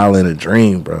got $1 in a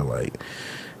dream, bro, like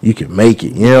you can make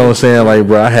it. You know what I'm saying? Like,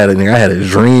 bro, I had a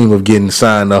dream of getting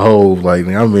signed to Hove. Like,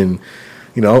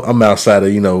 I'm outside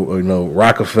of, you know,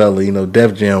 Rockefeller, you know,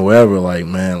 Def Jam, wherever. Like,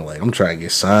 man, like I'm trying to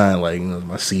get signed, like, you know,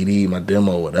 my CD, my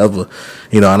demo, whatever.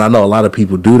 You know, and I know a lot of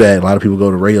people do that. A lot of people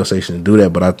go to radio stations and do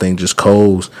that. But I think just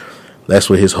Cole's, that's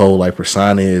what his whole like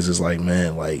persona is like,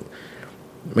 man, like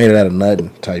made it out of nothing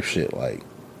type shit. Like,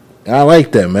 I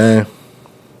like that, man.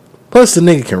 Plus the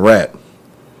nigga can rap.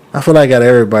 I feel like out of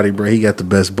everybody, bro, he got the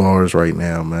best bars right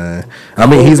now, man. I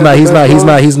mean, he's not a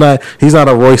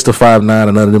Royce the 5'9",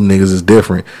 and none of them niggas is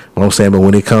different. You know what I'm saying? But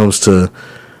when it comes to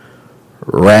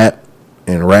rap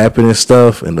and rapping and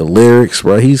stuff and the lyrics,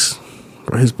 bro, he's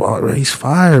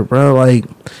fired, bro. Like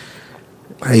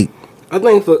I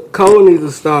think Cole needs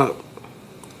to stop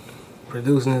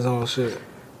producing his own shit.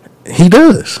 He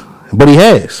does, but he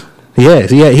hasn't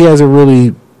really,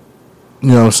 you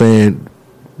know what I'm saying,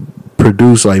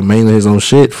 produced like mainly his own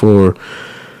shit for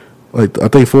like I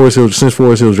think since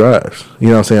Forest Hills Drives. You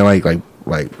know what I'm saying?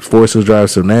 Like Forest Hills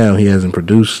Drives till now he hasn't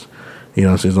produced, you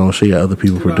know, his own shit. He got other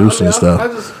people producing and stuff.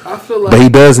 I feel like, but he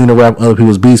does need to rap other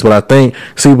people's beats. But I think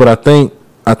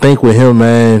with him,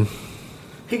 man,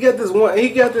 he got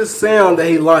this sound that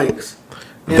he likes,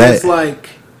 and it's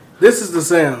like this is the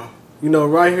sound, you know,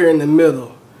 right here in the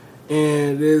middle,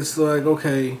 and it's like,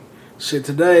 okay, shit,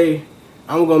 today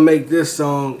I'm gonna make this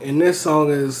song, and this song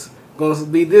is gonna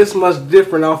be this much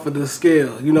different off of the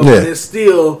scale, you know, but it's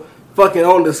still fucking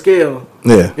on the scale.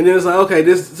 Yeah. And then it's like, okay,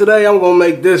 today I'm gonna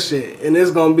make this shit, and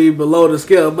it's gonna be below the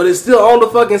scale, but it's still on the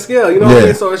fucking scale, you know what I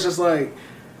mean? So it's just like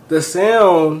the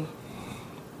sound,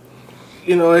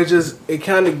 you know, it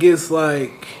kind of gets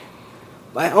like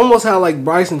almost how like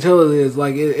Bryson Tiller is,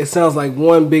 like it sounds like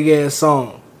one big ass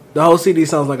song. The whole CD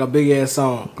sounds like a big ass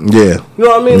song. Yeah. You know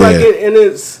what I mean? Yeah. Like and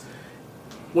it's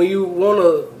when you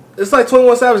wanna, it's like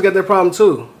 21 Savage got that problem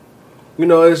too. You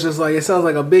know, it's just like it sounds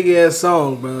like a big ass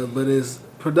song, bro. But its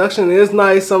production is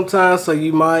nice sometimes, so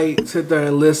you might sit there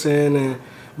and listen.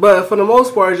 But for the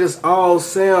most part, it just all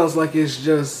sounds like it's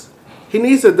just. He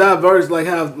needs to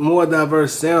have more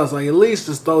diverse sounds. Like at least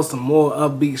just throw some more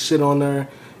upbeat shit on there.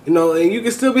 You know, and you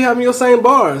can still be having your same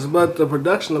bars, but the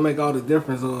production to make all the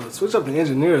difference, or switch up the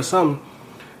engineer or something.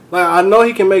 Like I know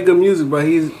he can make good music, but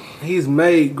he's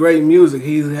made great music.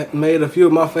 He's made a few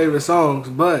of my favorite songs,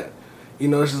 but you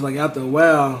know, it's just like after a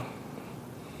while,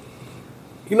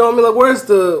 you know what I mean? Like where's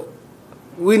the?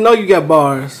 We know you got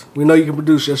bars. We know you can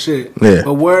produce your shit. Yeah.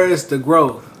 But where is the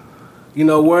growth? You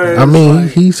know where? I mean,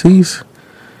 like, he's.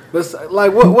 But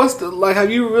like, what's the like?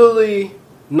 Have you really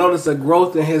noticed a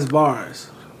growth in his bars?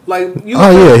 Like you.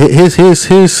 Oh yeah,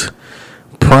 his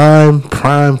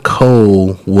prime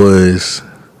Cole was,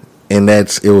 and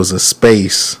it was a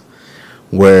space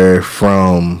where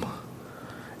from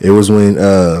it was when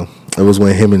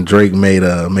him and Drake made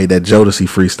that Jodeci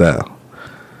freestyle,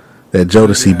 that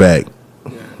Jodeci back.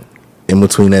 In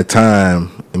between that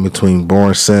time, in between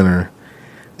Born Center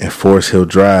and Forest Hill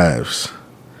Drives,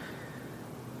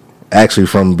 actually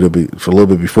for a little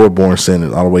bit before Born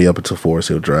Center, all the way up until Forest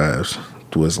Hill Drives,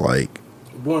 was like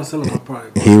Born Center was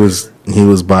probably he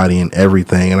was bodying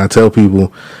everything. And I tell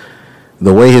people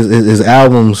the way his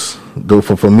albums,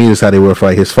 for me, that's how they were.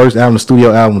 Like his first album, the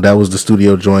studio album, that was the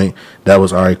studio joint. That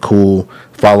was all right, cool.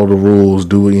 Follow the rules,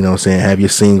 do it. You know what I'm saying? Have your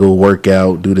single, work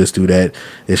out, do this, do that.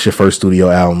 It's your first studio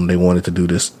album. They wanted to do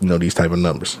this, these type of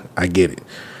numbers. I get it.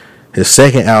 His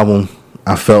second album,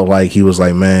 I felt like he was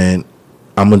like, man,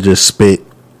 I'm gonna just spit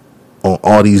on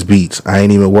all these beats. I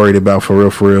ain't even worried about for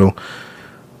real.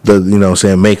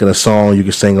 Making a song you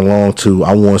can sing along to.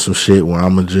 I want some shit where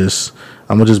I'm gonna just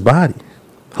body.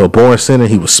 So Born Center,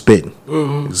 he was spitting.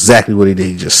 Exactly what he did.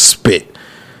 He just spit.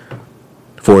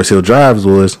 Forest Hill Drives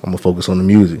was, I'm gonna focus on the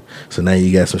music. So now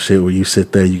you got some shit where you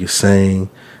sit there, you can sing.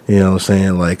 You know what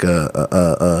I'm saying? Like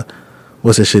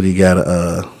what's that shit he got?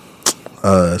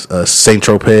 Saint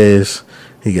Tropez.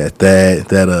 He got that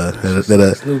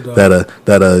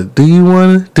do you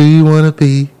wanna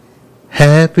be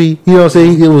happy? You know what I'm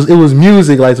saying? It was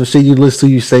music, like some shit you listen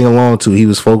to, you sing along to. He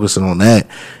was focusing on that.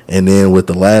 And then with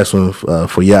the last one,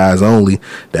 For Your Eyes Only,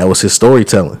 that was his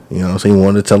storytelling. You know what I'm saying? He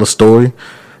wanted to tell a story.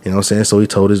 You know what I'm saying? So he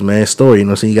told his man's story. You know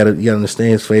what I'm saying? You gotta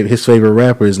understand his favorite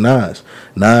rapper is Nas.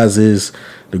 Nas is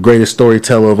the greatest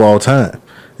storyteller of all time.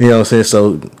 You know what I'm saying?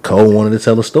 So Cole wanted to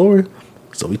tell a story,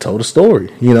 so he told a story.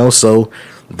 So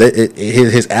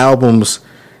his albums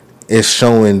is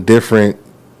showing different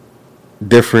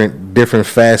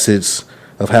facets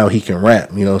of how he can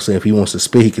rap. You know what I'm saying? If he wants to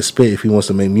spit, he can spit. If he wants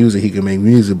to make music, he can make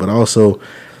music. But also,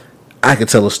 I could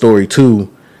tell a story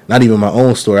too. Not even my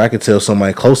own story. I could tell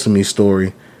somebody close to me's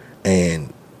story,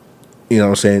 and you know what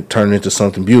I'm saying, turn it into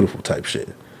something beautiful type shit.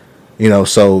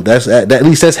 So at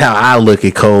least that's how I look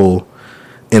at Cole,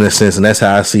 in a sense, and that's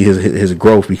how I see his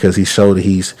growth, because he showed that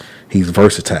he's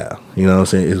versatile. You know what I'm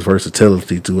saying? His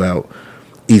versatility throughout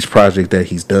each project that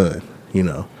he's done.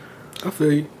 I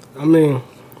feel you. I mean,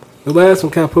 the last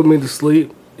one kind of put me to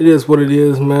sleep. It is what it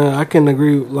is, man. I can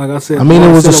agree. Like I said, I mean,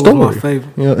 it was a story. Was my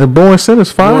favorite. And Born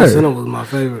Center's fire. Born Center was my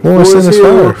favorite. Born Center's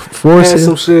fire. Had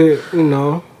some shit,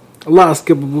 a lot of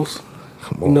skippables.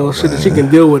 Come on, shit that you can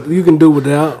deal with. You can do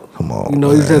without. Come on, you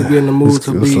just have to be in the mood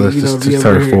to be. Let's just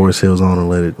turn Forest Hills on and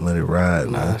let it ride,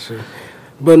 man. Sure.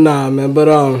 But nah, man. But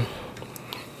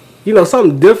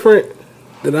something different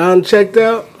that I checked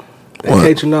out. That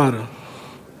K Tronada.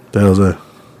 That was that.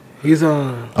 He's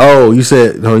on. Oh, you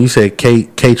said K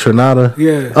Tronada?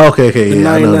 Yeah. Okay,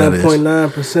 yeah, I know that is.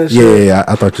 99.9%. Yeah,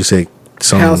 I thought you said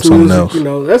something music,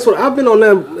 else. That's what I've been on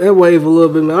that wave a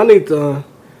little bit, man. I need to.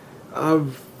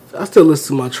 I still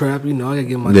listen to my trap. I gotta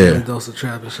get my daily dose of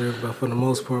trap and shit. But for the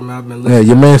most part, man, I've been listening. Yeah,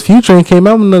 your man's Future ain't came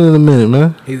out with nothing in a minute,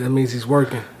 man. That means he's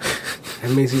working.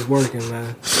 That means he's working,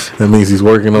 man. That means he's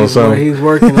working on something. He's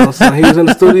working on something. He was in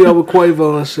the studio with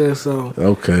Quavo and shit, so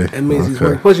okay. That means he's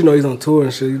working. Plus, he's on tour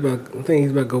and shit. I think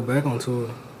he's about to go back on tour.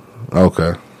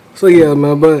 Okay. So yeah,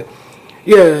 man. But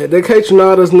yeah, that K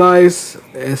Tronada's nice.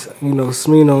 It's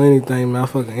Smino anything, man. I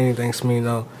fucking anything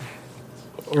Smino.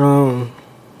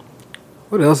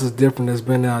 What else is different that's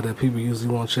been out that people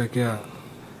usually won't check out?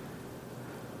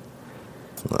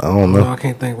 I don't know. I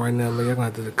can't think right now, man. You're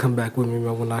going to have to come back with me,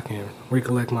 man, when I can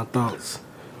recollect my thoughts.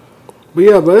 But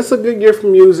yeah, but it's a good year for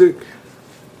music.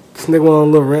 This nigga went on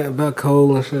a little rant about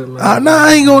Cole and shit, man.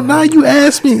 I ain't gonna. Nah, you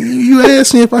asked me. You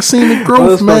asked me if I seen the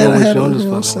growth, man. I had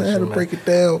to break it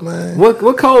down, man.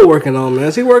 What Cole working on, man?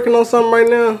 Is he working on something right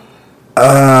now?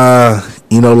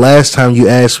 Last time you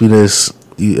asked me this,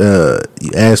 you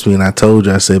asked me, and I told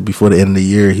you, I said before the end of the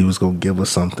year he was gonna give us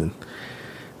something.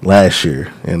 Last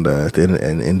year, and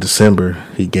in December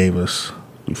he gave us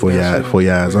For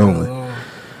Your Eyes Only.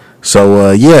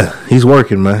 So yeah, he's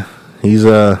working, man. He's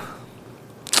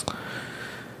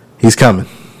coming.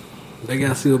 They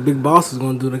gotta see what Big Boss is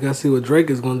gonna do. They gotta see what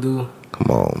Drake is gonna do. Come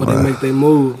on, when man. They make their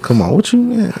move. Come on, what you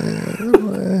mean?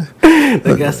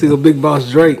 They gotta see what Big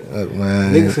Boss Drake.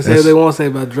 Man, niggas can say what they want to say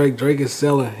about Drake. Drake is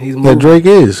selling. He's moving. Yeah, Drake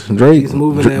is. He's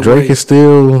moving that Drake way. is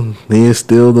still. He is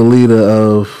still the leader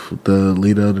of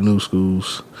the new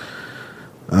schools.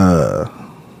 Yeah,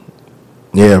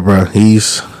 bro.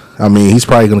 He's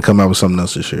probably gonna come out with something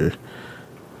else this year.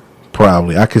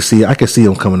 Probably. I could see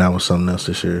him coming out with something else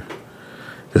this year.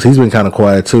 Because he's been kind of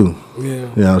quiet too. Yeah. You know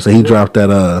what I'm saying? He dropped that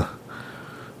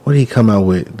what did he come out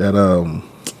with?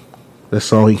 That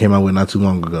song he came out with not too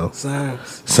long ago.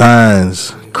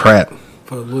 Signs. Crap.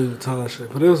 For the Louis Vuitton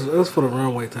shit, but it was for the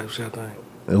runway type shit. I think.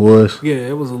 It was. Yeah,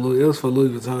 it was for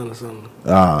Louis Vuitton or something.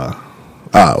 Well,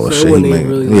 So it shit. wasn't He even made,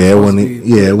 really yeah, it supposed wasn't. to e- be-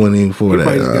 Yeah, it wasn't even for He that.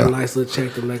 probably just got a nice little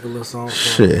check to make a little song. For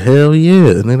him. Shit, hell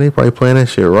yeah! And then they probably playing that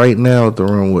shit right now at the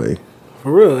runway.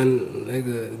 For real, and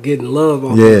nigga getting love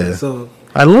on Yeah. it. So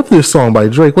I love this song by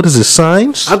Drake. What is it?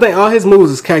 Signs? I think all his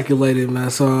moves is calculated, man.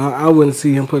 So I wouldn't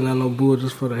see him putting out no bull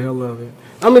just for the hell of it.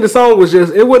 I mean, the song was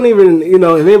just, it wasn't even, you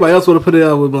know, if anybody else would have put it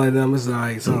out, would be like, damn, it's an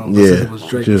alright song. But since Yeah, it was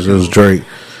Drake. just it was Drake.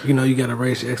 You know, you got to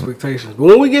raise your expectations. But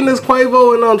when we get this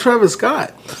Quavo and Travis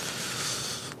Scott,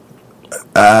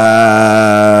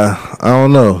 I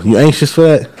don't know. You anxious for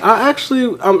that?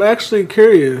 I'm actually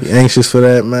curious. You anxious for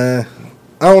that, man?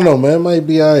 I don't know, man. It might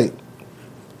be alright.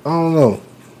 I don't know.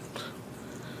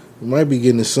 We might be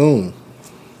getting it soon.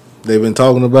 They've been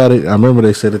talking about it. I remember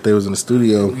they said that they was in the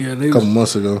studio Yeah, a couple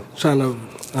months ago. Trying to,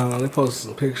 they posted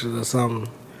some pictures or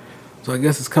something. So I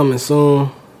guess it's coming soon.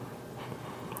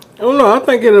 I don't know. I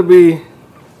think it'll be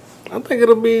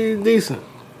decent.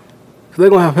 Cause they're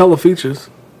gonna have hella features.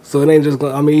 So it ain't just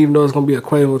gonna. I mean, even though it's gonna be a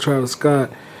Quavo, Travis Scott,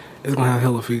 it's gonna have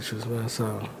hella features, man.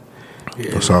 So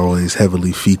yeah. It's always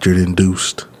heavily featured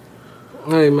induced.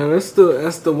 Hey man, that's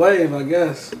the wave, I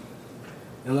guess.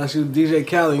 Unless you DJ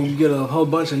Khaled and you get a whole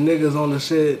bunch of niggas on the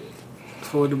shit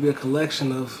for it to be a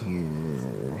collection of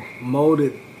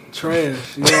molded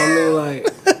trash. You know what I mean?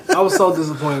 Like, I was so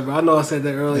disappointed, bro. I know I said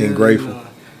that earlier. And Grateful. You know,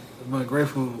 but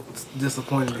Grateful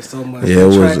disappointed me so much. Yeah, The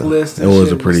it track was list it and was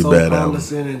shit a pretty so bad album.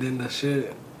 promising, and then the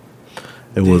shit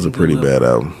It was a didn't pretty deliver. bad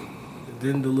album.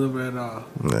 didn't deliver at all.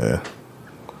 Yeah.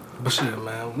 But shit, man,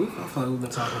 I feel like we've been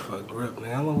talking for a grip,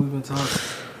 man. How long we been talking?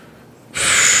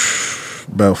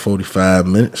 About 45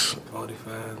 minutes.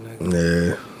 45, nigga.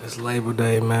 Yeah. It's Labor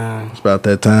Day, man. It's about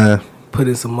that time. Put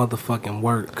in some motherfucking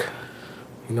work.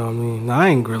 You know what I mean? No, I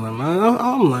ain't grilling, man.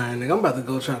 I'm lying, nigga. I'm about to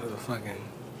go try to fucking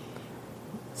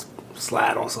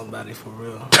slide on somebody for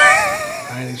real. I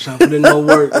ain't even trying to put in no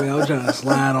work, man. I'm trying to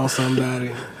slide on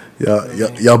somebody.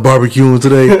 Y'all barbecuing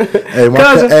today?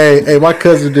 Hey, my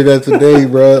cousin did that today,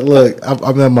 bro. Look,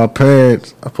 I'm at my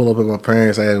parents. I pull up at my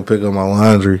parents. I had to pick up my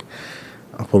laundry.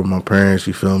 I pull up my parents.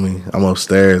 You feel me? I'm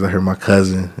upstairs. I hear my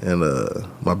cousin and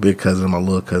my big cousin and my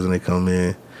little cousin. They come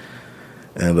in,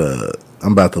 and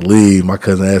I'm about to leave. My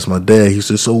cousin asked my dad. He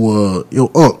said, "So, yo,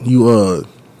 you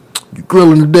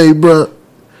grilling today, bro?"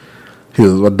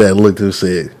 My dad looked at him and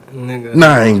said, Nigga. "Nah,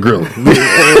 I ain't grilling."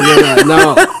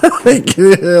 No. like,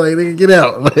 nigga, get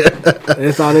out.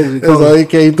 That's all niggas be That's all calling. he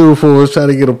came through for was trying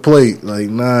to get a plate. Like,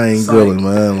 nah, I ain't Psych. grilling,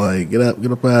 man. Like, get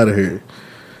up out of here.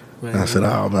 Man, I said,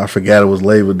 oh, man, I forgot it was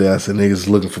Labor Day. I said, niggas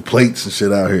looking for plates and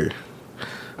shit out here.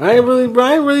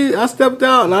 I stepped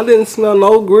out and I didn't smell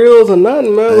no grills or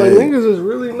nothing, man. Like, Hey. niggas is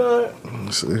really not.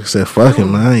 I said, fuck it,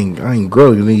 man. I ain't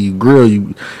grilling. Then you grill,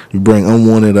 you bring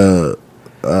unwanted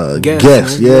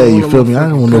guests. man. Yeah, You you don't feel want me? I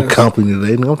don't want motherfucking no guests. company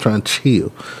today. Nigga, I'm trying to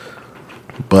chill.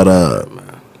 But,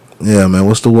 yeah, man,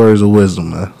 what's the words of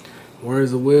wisdom, man?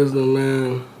 Words of wisdom,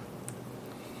 man.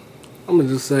 I'm gonna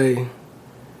just say,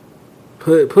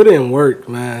 put in work,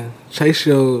 man. Chase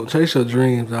your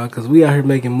dreams, dog. Cause we out here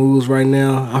making moves right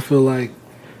now. I feel like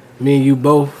me and you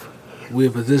both, we're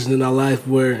positioned in our life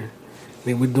where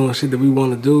we're doing shit that we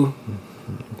want to do.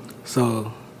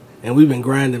 So, and we've been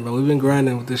grinding, bro. We've been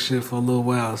grinding with this shit for a little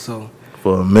while. So,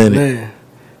 For a minute. man.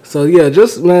 So yeah,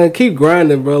 just man, keep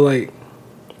grinding, bro. Like,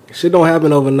 shit don't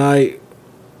happen overnight.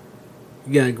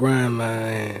 You gotta grind,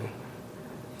 man.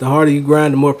 The harder you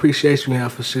grind, the more appreciation you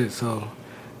have for shit. So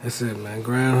that's it, man.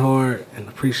 Grind hard and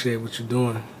appreciate what you're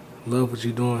doing. Love what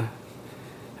you're doing.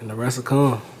 And the rest will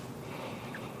come.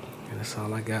 And that's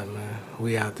all I got, man.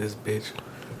 We out this bitch.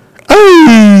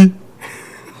 Hey!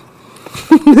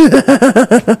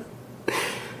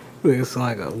 It's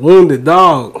like a wounded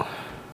dog.